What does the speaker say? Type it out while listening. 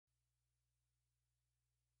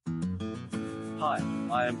Hi,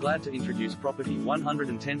 I am glad to introduce property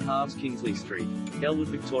 110 Halves Kingsley Street, Elwood,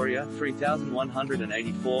 Victoria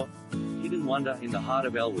 3184, hidden wonder in the heart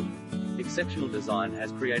of Elwood. Exceptional design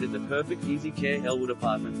has created the perfect easy-care Elwood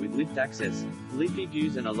apartment with lift access, leafy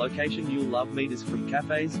views and a location you'll love. Meters from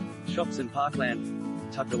cafes, shops and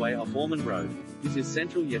parkland, tucked away off Ormond Road. This is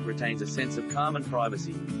central yet retains a sense of calm and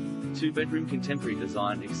privacy. Two-bedroom contemporary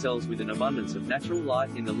design excels with an abundance of natural light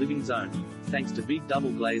in the living zone, thanks to big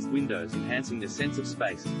double-glazed windows enhancing the sense of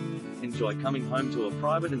space. Enjoy coming home to a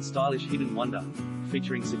private and stylish hidden wonder,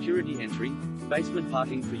 featuring security entry, basement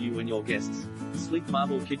parking for you and your guests, sleek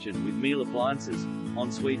marble kitchen with meal appliances,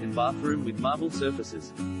 ensuite and bathroom with marble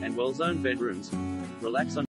surfaces, and well-zoned bedrooms. Relax on